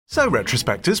So,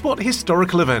 retrospectors, what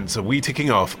historical events are we ticking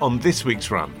off on this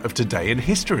week's run of Today in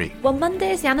History? Well,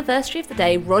 Monday is the anniversary of the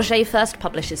day Roget first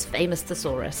published his famous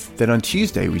Thesaurus. Then on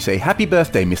Tuesday we say happy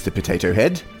birthday, Mr. Potato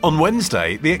Head. On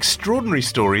Wednesday, the extraordinary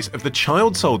stories of the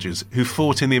child soldiers who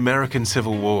fought in the American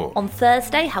Civil War. On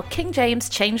Thursday, how King James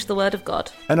changed the word of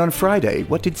God. And on Friday,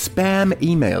 what did spam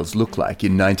emails look like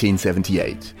in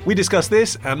 1978? We discuss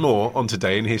this and more on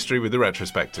Today in History with the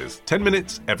retrospectors. 10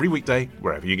 minutes every weekday,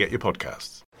 wherever you get your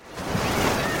podcasts.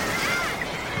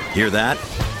 Hear that?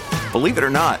 Believe it or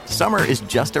not, summer is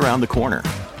just around the corner.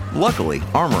 Luckily,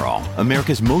 Armor All,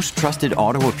 America's most trusted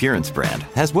auto appearance brand,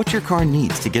 has what your car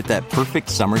needs to get that perfect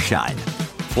summer shine.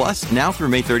 Plus, now through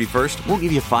May 31st, we'll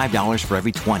give you $5 for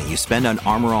every $20 you spend on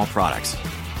Armor All products.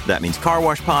 That means car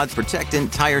wash pods,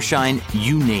 protectant, tire shine,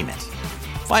 you name it.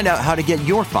 Find out how to get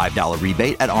your $5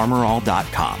 rebate at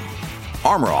armorall.com.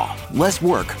 Armor All, less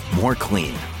work, more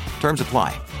clean. Terms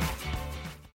apply.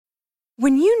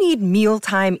 When you need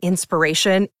mealtime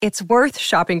inspiration, it's worth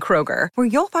shopping Kroger, where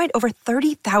you'll find over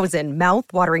 30,000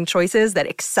 mouth-watering choices that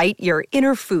excite your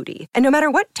inner foodie. And no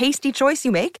matter what tasty choice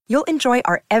you make, you'll enjoy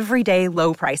our everyday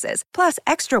low prices, plus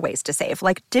extra ways to save,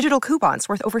 like digital coupons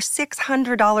worth over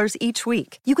 $600 each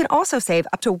week. You can also save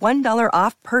up to $1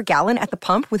 off per gallon at the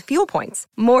pump with fuel points.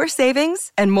 More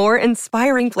savings and more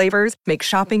inspiring flavors make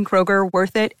shopping Kroger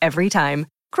worth it every time.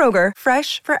 Kroger,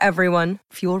 fresh for everyone.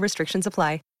 Fuel restrictions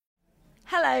apply.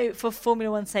 Hello for Formula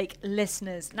One's sake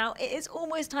listeners. Now, it is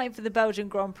almost time for the Belgian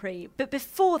Grand Prix, but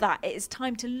before that, it is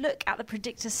time to look at the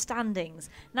predictor standings.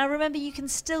 Now, remember, you can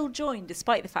still join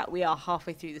despite the fact we are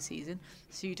halfway through the season,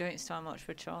 so you don't stand much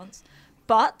for a chance.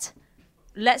 But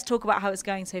let's talk about how it's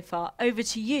going so far. Over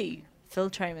to you, Phil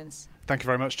Tromans. Thank you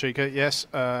very much, Chica. Yes,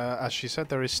 as she said,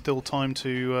 there is still time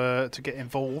to get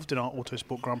involved in our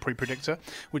Autosport Grand Prix Predictor,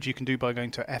 which you can do by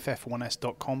going to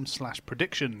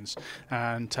ff1s.com/predictions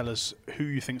and tell us who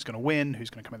you think is going to win, who's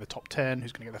going to come in the top 10,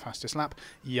 who's going to get the fastest lap,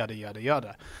 yada, yada,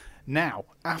 yada. Now,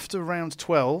 after round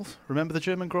 12, remember the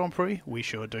German Grand Prix? We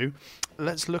sure do.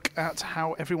 Let's look at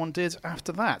how everyone did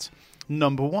after that.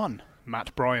 Number 1,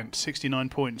 Matt Bryant, 69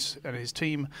 points, and his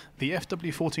team, the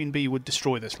FW14B, would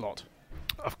destroy this lot.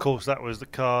 Of course, that was the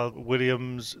car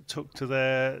Williams took to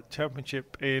their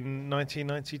championship in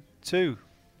 1992.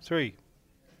 2,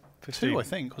 I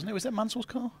think, wasn't it? Was that Mansell's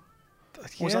car? Yeah.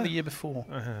 Or was that the year before?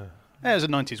 Yeah, it was a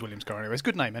 90s Williams car anyway. It's a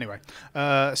good name anyway.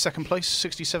 Second place,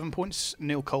 67 points.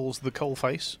 Neil Cole's the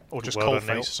Coalface, or just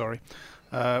Coalface, sorry.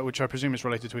 Which I presume is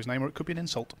related to his name, or it could be an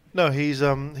insult. No, he's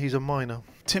a minor.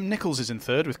 Tim Nichols is in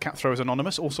third with Cat Throwers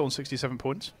Anonymous, also on 67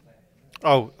 points.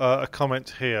 Oh, a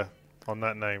comment here on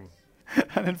that name.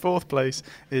 And in fourth place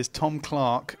is Tom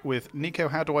Clark with Nico,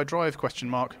 how do I drive?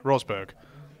 Rosberg,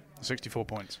 64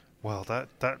 points. Well, that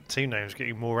team name is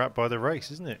getting more wrapped by the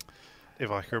race, isn't it? If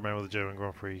I can remember the German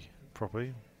Grand Prix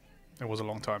properly. It was a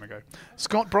long time ago.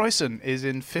 Scott Bryson is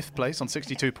in fifth place on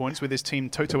 62 points with his team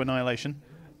Toto Annihilation.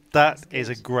 That is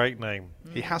a great name.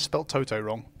 He has spelt Toto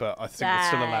wrong, but I think we'll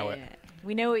still allow it.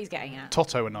 We know what he's getting at.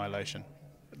 Toto Annihilation.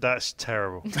 That's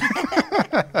terrible.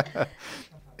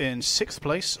 In sixth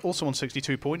place, also on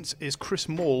 62 points, is Chris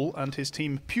Maul and his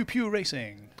team Pew Pew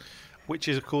Racing. Which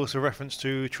is, of course, a reference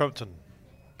to Trumpton.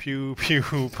 Pew Pew,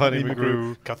 Paddy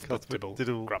McGrew, Cuthbert Dibble.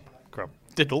 Diddle. Grub.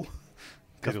 Diddle.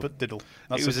 Cuthbert Diddle.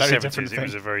 It was the 70s. It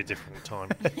was a very different time.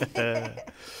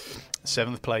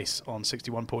 Seventh place on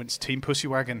 61 points, Team Pussy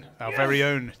Wagon, our very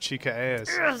own Chica Ayers.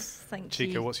 Yes, thank you.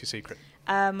 Chica, what's your secret?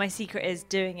 My secret is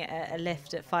doing it at a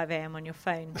lift at 5 a.m. on your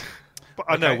phone. But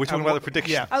I know, we're talking about the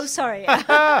prediction. Yeah. Oh, sorry.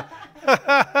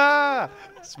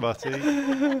 Smarty.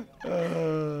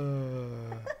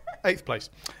 Eighth place,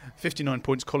 59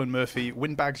 points, Colin Murphy,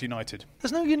 Windbags United.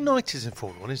 There's no Uniteds in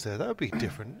Formula 1, is there? That would be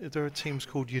different if there are teams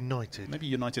called United. Maybe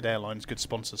United Airlines could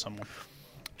sponsor someone.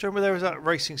 Do you remember there was that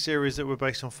racing series that were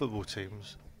based on football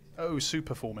teams? Oh,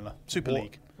 Super Formula. Super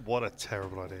League. What a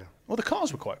terrible idea. Well, the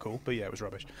cars were quite cool, but yeah, it was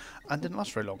rubbish. And didn't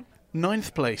last very long.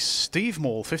 Ninth place, Steve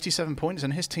Maul, 57 points,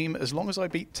 and his team, As Long As I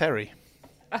Beat Terry.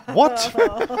 What?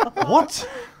 What?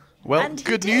 Well,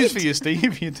 good news for you,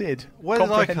 Steve. You did. Where did I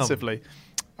come? Comprehensively.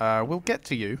 We'll get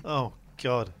to you. Oh,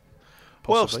 God.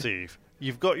 Possibly. Well, Steve,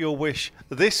 you've got your wish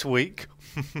this week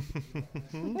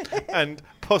and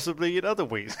possibly in other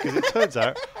weeks, because it turns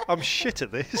out I'm shit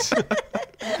at this.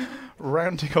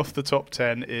 Rounding off the top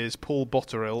 10 is Paul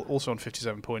Botterill, also on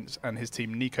 57 points, and his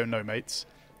team Nico No Mates.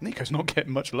 Nico's not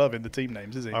getting much love in the team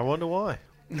names, is he? I wonder why.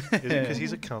 Is it because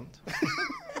he's a cunt?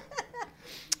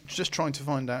 Just trying to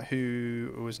find out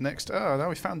who was next. Oh, now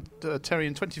we found Terry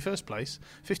in 21st place,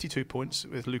 52 points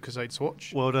with Lucas Aid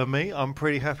Swatch. Well done, me. I'm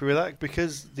pretty happy with that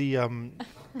because the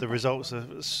results are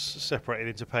separated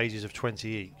into pages of 20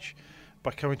 each.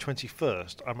 by coming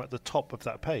 21st, I'm at the top of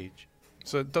that page.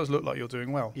 So it does look like you're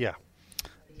doing well. Yeah.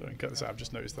 Don't cut this out. I've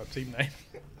just noticed that team name.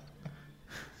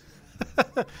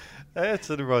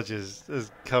 Ayrton Rodgers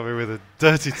is coming with a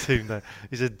dirty team name.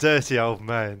 He's a dirty old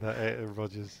man, that Ayrton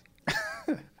Rodgers.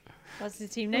 What's the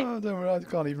team name? Oh, don't worry. I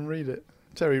can't even read it.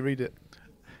 Terry, read it.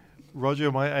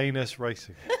 Roger My Anus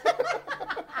Racing.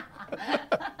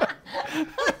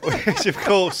 Which, of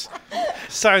course,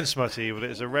 sounds smutty, but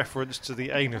it's a reference to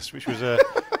the anus, which was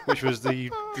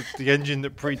the engine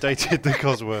that predated the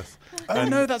Cosworth. Oh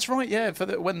no, that's right. Yeah, for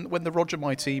when the Roger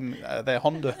My team, their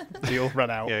Honda deal ran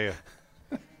out. Yeah.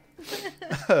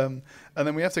 And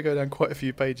then we have to go down quite a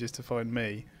few pages to find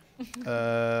me.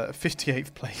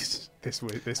 58th place this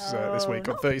week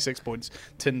on 36 points.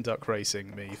 Tin Duck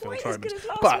Racing, me, Phil Tromans.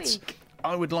 But week.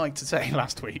 I would like to say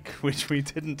last week, which we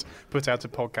didn't put out a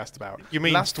podcast about. You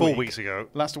mean last 4 weeks ago?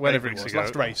 Whatever it was. Ago.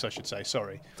 Last race, I should say.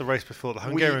 Sorry. The race before the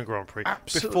Hungarian Grand Prix.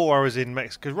 Before I was in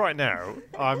Mexico. Because right now,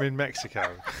 I'm in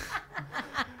Mexico.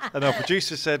 And our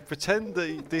producer said, pretend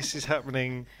that this is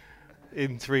happening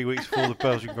in 3 weeks before the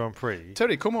Belgian Grand Prix.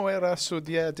 Terry, ¿cómo era su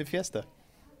día de fiesta?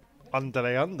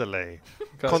 Andale.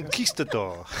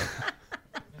 Conquistador.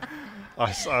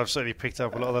 I've certainly picked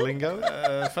up a lot of the lingo.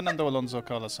 Fernando Alonso,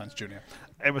 Carlos Sainz Jr.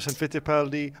 Emerson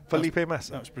Fittipaldi, Felipe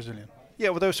Massa. That was Brazilian.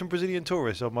 Yeah, well, there were some Brazilian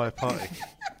tourists on my party.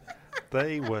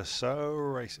 They were so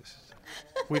racist.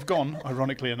 We've gone,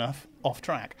 ironically enough, off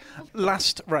track.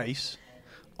 Last race,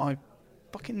 I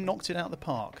fucking knocked it out of the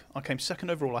park. I came second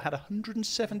overall. I had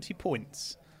 170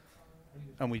 points.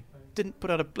 And we didn't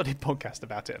put out a bloody podcast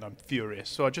about it, and I'm furious.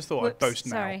 So I just thought I'd boast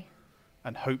now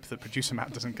and hope that producer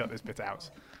Matt doesn't cut this bit out,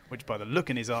 which by the look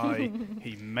in his eye,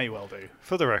 he may well do.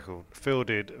 For the record, Phil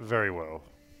did very well.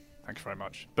 Thank you very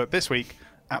much. But this week,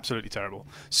 absolutely terrible.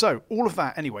 So all of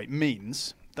that, anyway,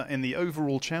 means that in the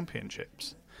overall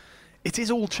championships, it is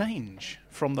all change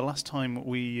from the last time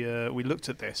we looked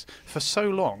at this. For so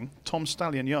long, Tom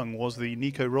Stallion Young was the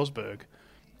Nico Rosberg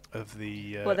of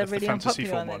the really fantasy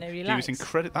unpopular F1. one. He was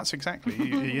incredible. That's exactly.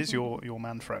 He is your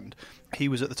man friend. He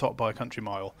was at the top by a country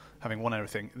mile, having won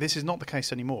everything. This is not the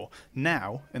case anymore.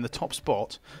 Now, in the top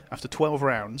spot, after 12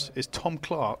 rounds, is Tom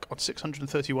Clark on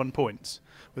 631 points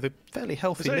with a fairly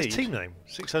healthy lead. Is that his team name?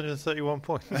 631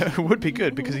 points. It would be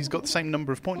good because he's got the same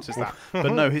number of points as that.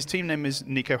 But no, his team name is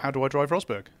Nico How Do I Drive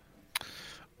Rosberg.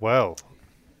 Well,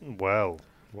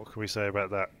 what can we say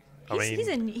about that?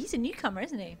 He's a newcomer,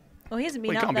 isn't he? Well, he hasn't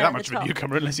been he up can't there be that at much the of top. a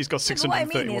newcomer unless he's got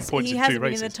 631 points he in hasn't 2 been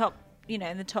races. in the top,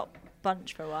 in the top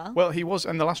bunch for a while. Well, he was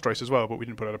in the last race as well, but we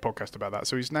didn't put out a podcast about that.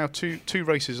 So he's now two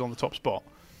races on the top spot.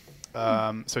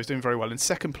 So he's doing very well. In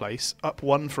second place, up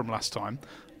 1 from last time,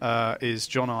 is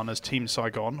John Arna's Team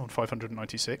Saigon on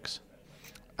 596.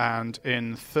 And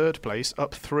in third place,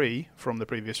 up 3 from the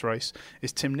previous race,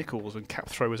 is Tim Nichols and Cap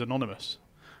Throwers Anonymous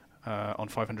on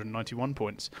 591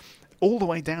 points. All the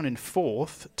way down in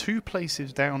fourth, 2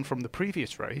 places down from the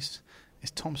previous race,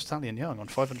 is Tom Stallion Young on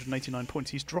 589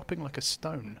 points. He's dropping like a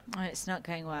stone. Oh, it's not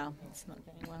going well.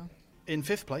 In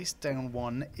fifth place, down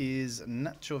 1, is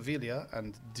Nacho Villa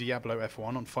and Diablo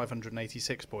F1 on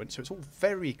 586 points. So it's all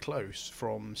very close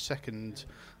from second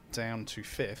down to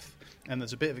fifth. And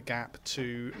there's a bit of a gap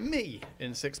to me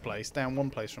in sixth place, down 1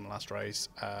 place from last race,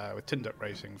 with Tin Duck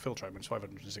Racing, Phil Tromans,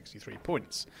 563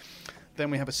 points. Then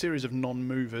we have a series of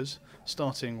non-movers,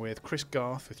 starting with Chris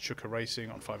Garth with Chuka Racing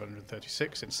on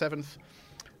 536 in 7th,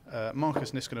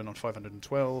 Marcus Niskanen on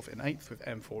 512 in 8th with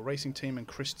M4 Racing Team, and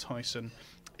Chris Tyson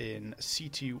in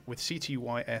CTYS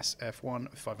F1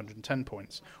 with 510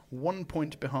 points. 1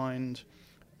 point behind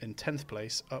in 10th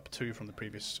place, up 2 from the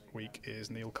previous week, is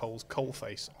Neil Cole's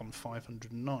Coalface on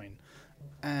 509.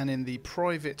 And in the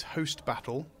private host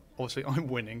battle, obviously I'm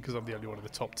winning because I'm the only one of the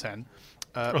top 10.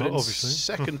 But in obviously.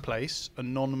 second place, a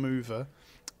non-mover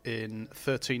in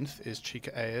 13th is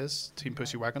Chica Ayers, Team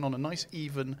Pussy Wagon, on a nice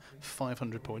even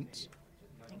 500 points.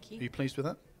 Thank you. Are you pleased with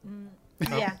that?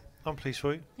 Yeah. I'm pleased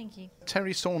for you. Thank you.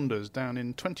 Terry Saunders down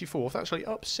in 24th, actually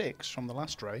up 6 from the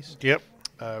last race. Yep.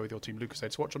 With your team Lucas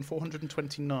Aid Swatch on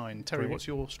 429. Terry, what's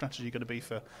your strategy going to be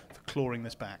for clawing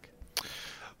this back?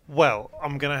 Well,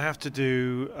 I'm going to have to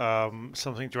do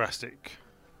something drastic.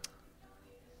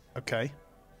 Okay.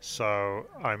 So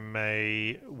I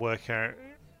may work out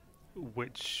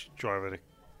which driver to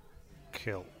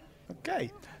kill.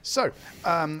 Okay. So,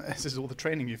 this is all the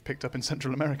training you've picked up in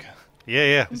Central America.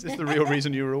 Yeah. Is this the real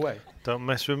reason you were away? Don't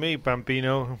mess with me,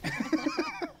 Bambino.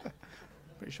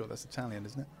 Pretty sure that's Italian,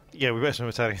 isn't it? Yeah, we met some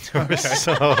Italian tourists.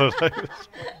 So,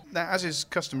 Now, as is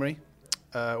customary,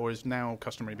 or is now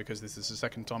customary because this is the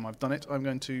second time I've done it, I'm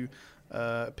going to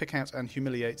pick out and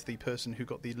humiliate the person who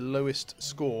got the lowest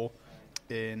score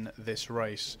in this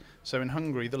race. So in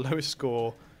Hungary, the lowest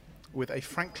score with a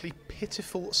frankly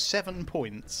pitiful 7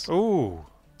 points. Ooh.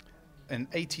 In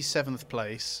 87th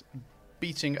place,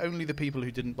 beating only the people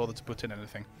who didn't bother to put in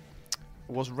anything,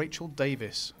 was Rachel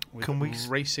Davis with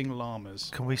Racing Llamas.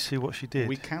 Can we see what she did?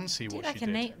 We can see what she did.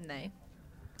 name, though.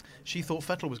 She thought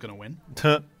Vettel was going to win.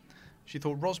 She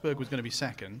thought Rosberg was going to be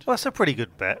second. Well, that's a pretty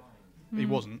good bet. He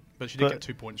wasn't, but she did get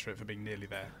 2 points for it for being nearly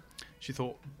there. She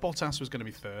thought Bottas was going to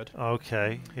be third.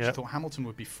 Okay, yeah. She thought Hamilton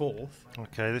would be fourth.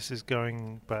 Okay, this is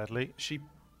going badly. She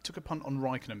took a punt on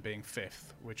Raikkonen being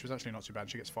fifth, which was actually not too bad.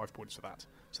 She gets 5 points for that.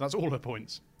 So that's all her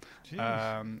points.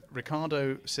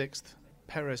 Ricardo sixth,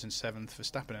 Perez in seventh,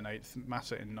 Verstappen in eighth,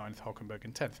 Massa in ninth, Hülkenberg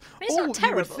in 10th. It's all not terrible.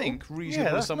 You would think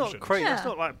reasonable that's assumptions. not crazy. Yeah. That's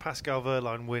not like Pascal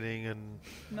Wehrlein winning and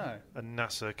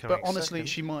NASA coming But honestly, second.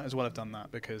 she might as well have done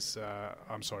that because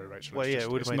I'm sorry, Rachel. Well, it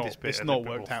would have made this bit it's a not little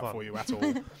bit worked more out fun. for you at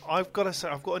all. I've got to say,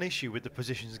 I've got an issue with the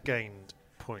positions gained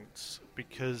points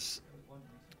because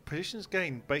positions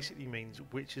gained basically means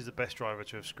which is the best driver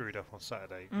to have screwed up on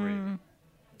Saturday. Really,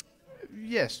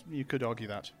 Yes, you could argue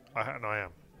that. and I am.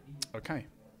 Okay.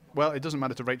 Well, it doesn't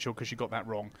matter to Rachel because she got that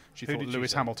wrong. She Who thought did you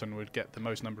Lewis say? Hamilton would get the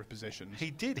most number of positions. He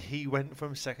did. He went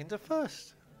from second to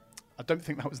first. I don't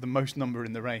think that was the most number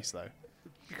in the race, though.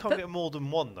 You can't get more than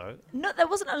one, though. No, there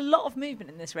wasn't a lot of movement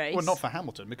in this race. Well, not for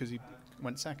Hamilton because he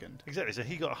went second. Exactly. So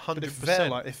he got But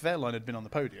 100%. if Wehrlein had been on the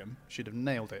podium, she'd have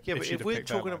nailed it. Yeah, but she'd if have we're picked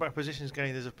talking Wehrlein. about positions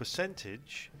gained as a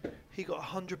percentage, he got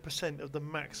 100% of the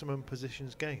maximum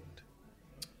positions gained.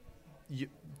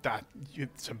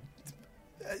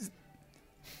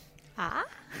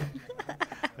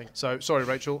 So, sorry,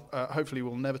 Rachel. Hopefully,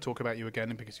 we'll never talk about you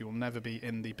again because you will never be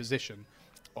in the position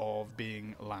of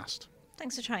being last.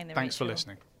 Thanks for trying, Thanks for Rachel.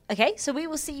 listening. Okay, so we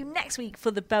will see you next week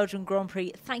for the Belgian Grand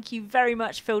Prix. Thank you very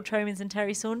much, Phil Tromans and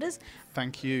Terry Saunders.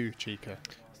 Thank you, Chica.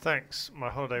 Thanks. My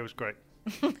holiday was great.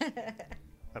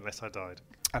 Unless I died.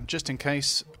 And just in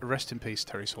case, rest in peace,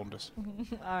 Terry Saunders.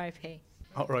 R.I.P.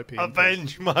 R.I.P.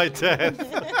 Avenge my death.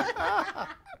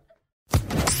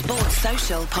 Sports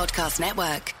Social Podcast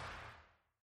Network.